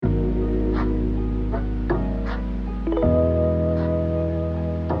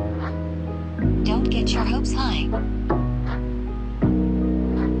your hopes high.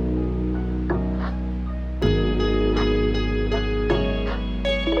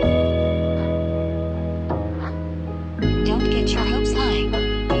 Don't get your hopes high.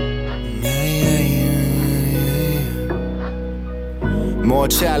 More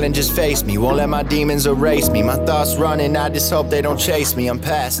challenges face me, won't let my demons erase me. My thoughts running, I just hope they don't chase me. I'm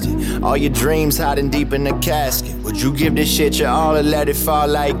past it, all your dreams hiding deep in the casket. Would you give this shit your all or let it fall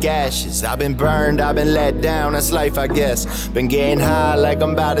like ashes? I've been burned, I've been let down, that's life I guess. Been getting high like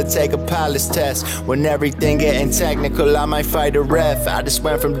I'm about to take a pilot's test. When everything getting technical, I might fight a ref. I just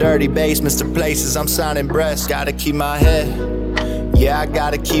went from dirty basements to places I'm signing breasts. Gotta keep my head, yeah, I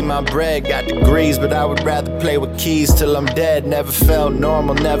gotta keep my bread. Got degrees, but I would rather play with keys till I'm dead. Never felt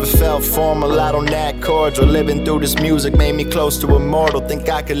normal, never felt formal. I don't act cordial. Living through this music made me close to immortal. Think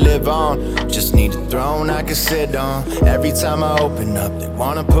I could live on, just need a throne I can sit on. Every time I open up, they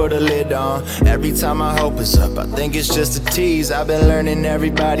wanna put a lid on. Every time my hope is up, I think it's just a tease. I've been learning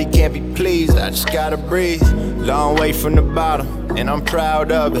everybody can't be pleased. I just gotta breathe. Long way from the bottom, and I'm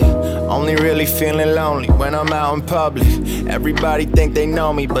proud of it. Only really feeling lonely when I'm out in public. Everybody think they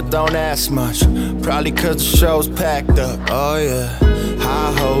know me, but don't ask much. Probably cause the show's packed up, oh yeah.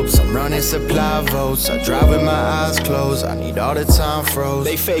 High hopes, I'm running supply votes. I drive with my eyes closed, I need all the time froze.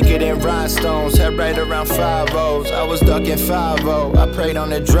 They fake it in rhinestones, head right around 5-0s. I was ducking 5-0, I prayed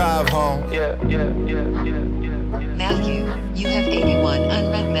on the drive home. Yeah. Matthew, you have 81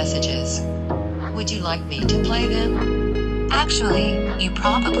 unread messages. Would you like me to play them? Actually, you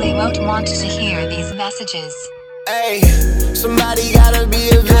probably won't want to hear these messages. Hey, somebody gotta be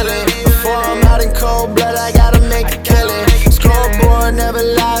a villain. Before I'm out in cold blood, I gotta make a killing. Scoreboard never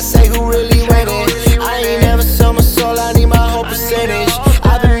lies, say who really winning. I ain't never sold my soul, I need my whole percentage.